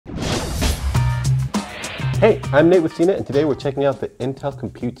Hey, I'm Nate with CNET, and today we're checking out the Intel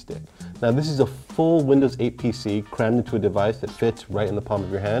Compute Stick. Now this is a full Windows 8 PC crammed into a device that fits right in the palm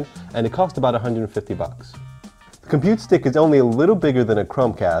of your hand, and it costs about 150 bucks. The Compute Stick is only a little bigger than a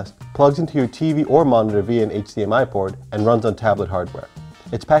Chromecast, plugs into your TV or monitor via an HDMI port, and runs on tablet hardware.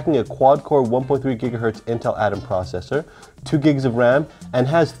 It's packing a quad-core 1.3 GHz Intel Atom processor, 2 gigs of RAM, and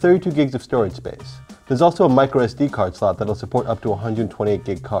has 32 gigs of storage space. There's also a micro SD card slot that'll support up to 128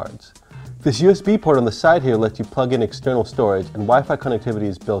 gig cards. This USB port on the side here lets you plug in external storage, and Wi-Fi connectivity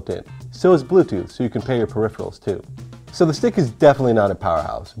is built in. So is Bluetooth, so you can pair your peripherals too. So the stick is definitely not a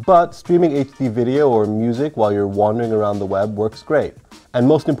powerhouse, but streaming HD video or music while you're wandering around the web works great. And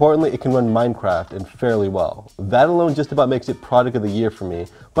most importantly, it can run Minecraft and fairly well. That alone just about makes it product of the year for me,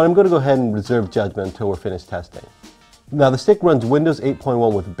 but I'm going to go ahead and reserve judgment until we're finished testing. Now the stick runs Windows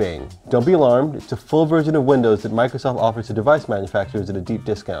 8.1 with Bing. Don't be alarmed, it's a full version of Windows that Microsoft offers to device manufacturers at a deep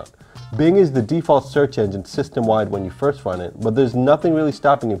discount. Bing is the default search engine system-wide when you first run it, but there's nothing really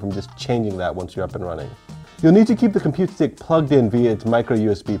stopping you from just changing that once you're up and running. You'll need to keep the Compute Stick plugged in via its micro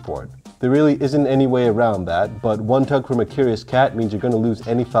USB port. There really isn't any way around that, but one tug from a curious cat means you're going to lose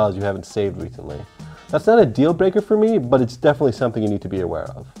any files you haven't saved recently. That's not a deal breaker for me, but it's definitely something you need to be aware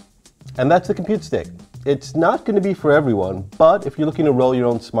of. And that's the Compute Stick. It's not going to be for everyone, but if you're looking to roll your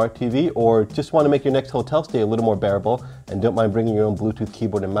own smart TV or just want to make your next hotel stay a little more bearable and don't mind bringing your own Bluetooth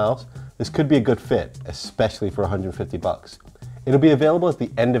keyboard and mouse, this could be a good fit, especially for 150 bucks. It'll be available at the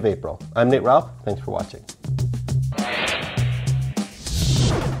end of April. I'm Nate Ralph, thanks for watching.